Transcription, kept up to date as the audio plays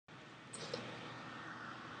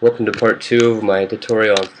Welcome to part 2 of my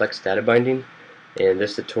tutorial on flex data binding. In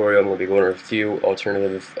this tutorial I'm going to be going over a few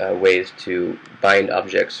alternative ways to bind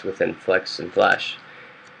objects within Flex and Flash.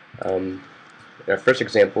 In our first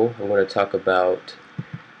example I'm going to talk about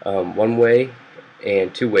one-way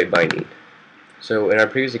and two-way binding. So in our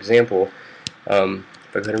previous example, if I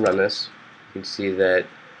go ahead and run this, you can see that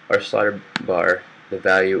our slider bar, the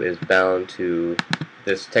value is bound to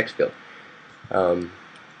this text field.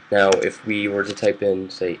 Now, if we were to type in,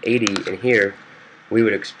 say, 80 in here, we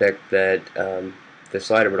would expect that the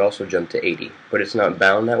slider would also jump to 80, but it's not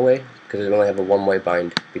bound that way because it only have a one-way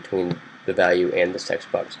bind between the value and this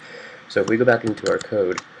text box. So if we go back into our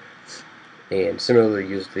code and similarly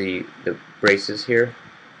use the braces here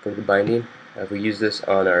for the binding, if we use this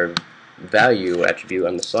on our value attribute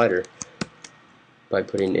on the slider by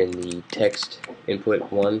putting in the text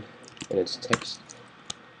input 1 and its text,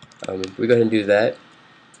 if we go ahead and do that,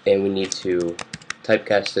 and we need to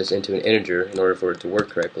typecast this into an integer in order for it to work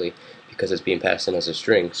correctly because it's being passed in as a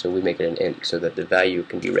string, so we make it an int so that the value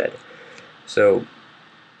can be read. So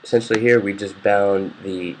essentially here we just bound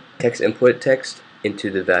the text input text into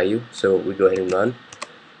the value, so we go ahead and run.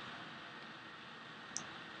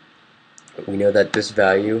 We know that this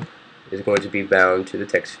value is going to be bound to the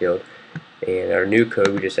text field, and our new code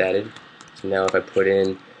we just added. So now if I put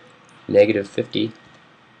in -50,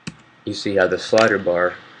 you see how the slider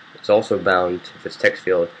bar is also bound to this text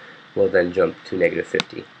field, will then jump to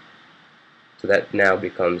 -50. So that now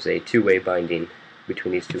becomes a two-way binding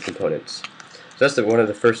between these two components. So that's one of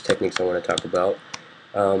the first techniques I want to talk about.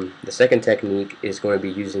 The second technique is going to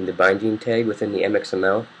be using the binding tag within the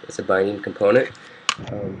MXML. It's a binding component.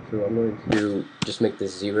 So I'm going to just make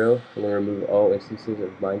this 0. I'm going to remove all instances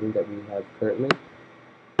of binding that we have currently.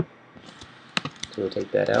 So we'll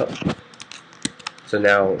take that out. So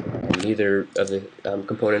now neither of the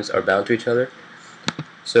components are bound to each other.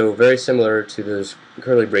 So very similar to those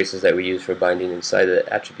curly braces that we use for binding inside the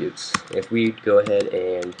attributes. If we go ahead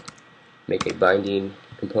and make a binding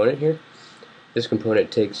component here, this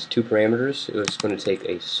component takes two parameters. It's going to take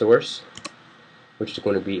a source, which is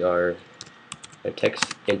going to be our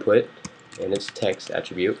text input and its text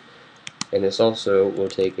attribute, and this also will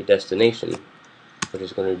take a destination, which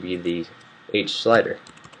is going to be the H slider,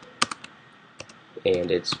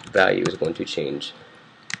 and its value is going to change.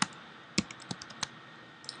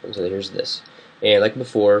 And so here's this. And like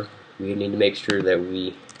before, we need to make sure that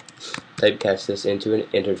we typecast this into an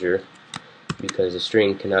integer because a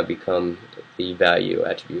string cannot become the value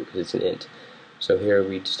attribute because it's an int. So here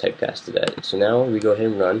we just typecasted that. So now we go ahead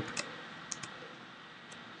and run.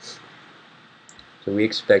 So we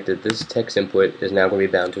expect that this text input is now going to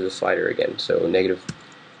be bound to the slider again. So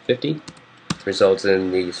 -50 results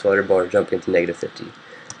in the slider bar jumping to -50.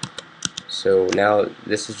 So now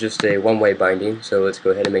this is just a one-way binding, so let's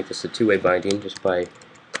go ahead and make this a two-way binding just by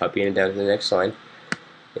copying it down to the next line.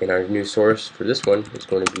 And our new source for this one is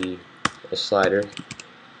going to be a slider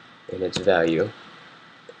and its value.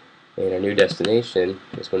 And our new destination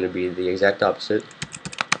is going to be the exact opposite.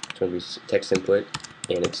 It's going to be text input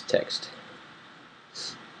and its text.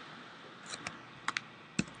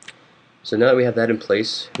 So now that we have that in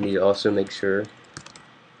place, we need to also make sure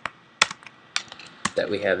that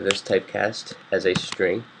we have this typecast as a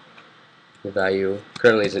string. The value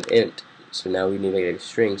currently is an int, so now we need to make it a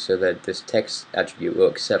string so that this text attribute will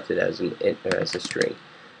accept it as an int or as a string.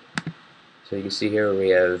 So you can see here we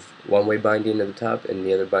have one-way binding at the top and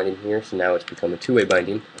the other binding here, so now it's become a two-way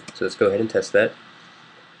binding. So let's go ahead and test that.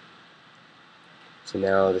 So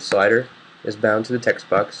now the slider is bound to the text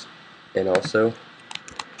box, and also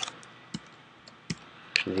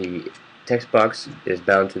the text box is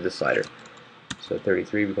bound to the slider. So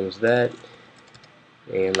 33 becomes that,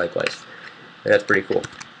 and likewise. And that's pretty cool.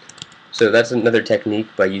 So that's another technique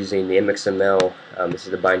by using the MXML. This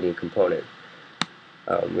is the binding component.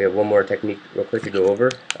 We have one more technique real quick to go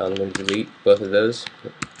over. I'm going to delete both of those.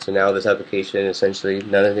 So now this application, essentially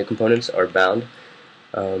none of the components are bound.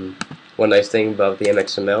 One nice thing about the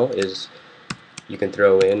MXML is you can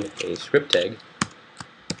throw in a script tag,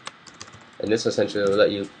 and this essentially will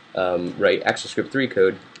let you write ActionScript 3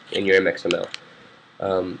 code in your MXML.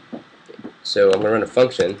 So I'm going to run a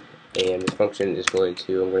function, and this function is I'm going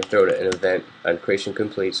to throw an event on creation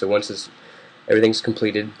complete. So once everything's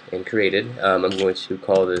completed and created, I'm going to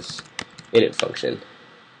call this init function,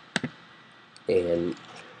 and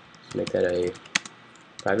make that a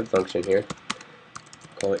private function here.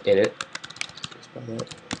 Call it init.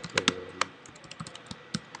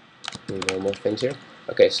 And normal things here.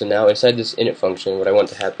 Okay, so now inside this init function, what I want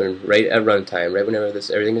to happen right at runtime, right whenever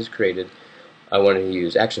everything is created, I want to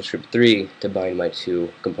use ActionScript 3 to bind my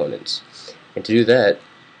two components. And to do that,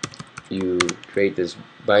 you create this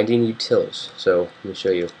binding utils. So let me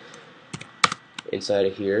show you. Inside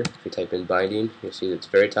of here, if you type in binding, you'll see that the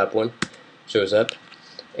very top one shows up,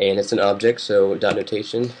 and it's an object. So dot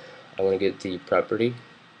notation, I want to get the property,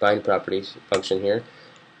 bind properties function here,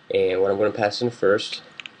 and what I'm going to pass in first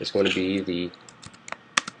is going to be the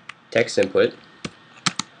text input,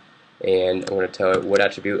 and I'm going to tell it what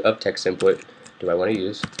attribute of text input do I want to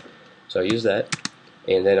use. So I use that,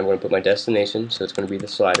 and then I'm going to put my destination, so it's going to be the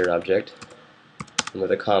slider object, and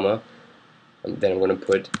with a comma, then I'm going to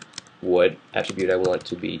put what attribute I want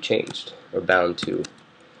to be changed or bound to.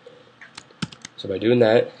 So by doing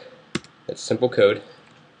that, that's simple code.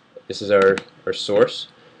 This is our source,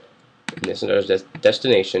 and this is our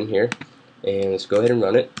destination here, and let's go ahead and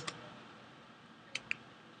run it.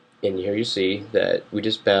 And here you see that we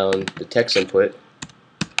just bound the text input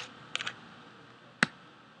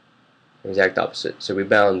exact opposite. So we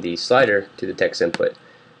bound the slider to the text input,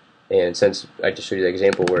 and since I just showed you the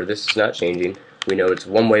example where this is not changing, we know it's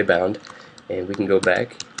one-way bound, and we can go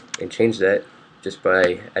back and change that just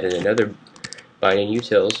by adding another binding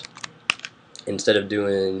utils. Instead of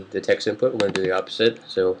doing the text input, we're going to do the opposite.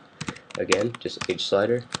 So again, just h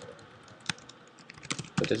slider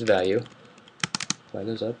with this value, line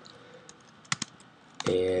those up,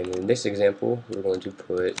 and in this example we're going to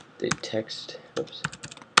put the text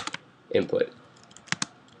input,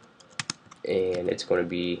 and it's going to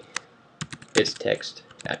be its text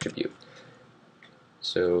attribute.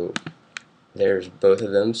 So there's both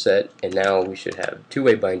of them set, and now we should have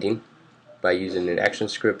two-way binding by using an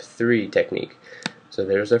ActionScript 3 technique. So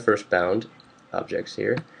there's our first bound objects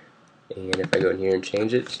here, and if I go in here and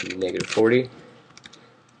change it to -40,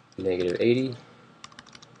 -80,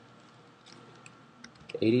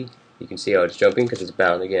 80, you can see how it's jumping because it's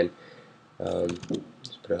bound again.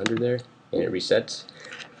 Let's put 100 there, and it resets.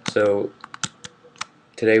 So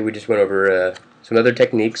today we just went over some other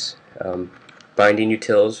techniques, binding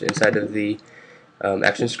utils inside of the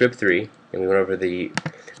ActionScript 3, and we went over the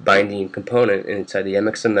binding component inside the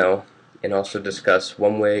MXML, and also discuss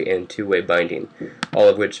one-way and two-way binding, all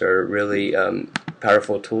of which are really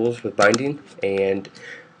powerful tools with binding. And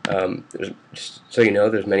just so you know,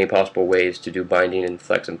 there's many possible ways to do binding in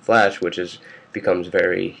Flex and Flash, which becomes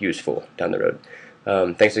very useful down the road.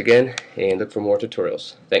 Thanks again, and look for more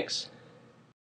tutorials. Thanks.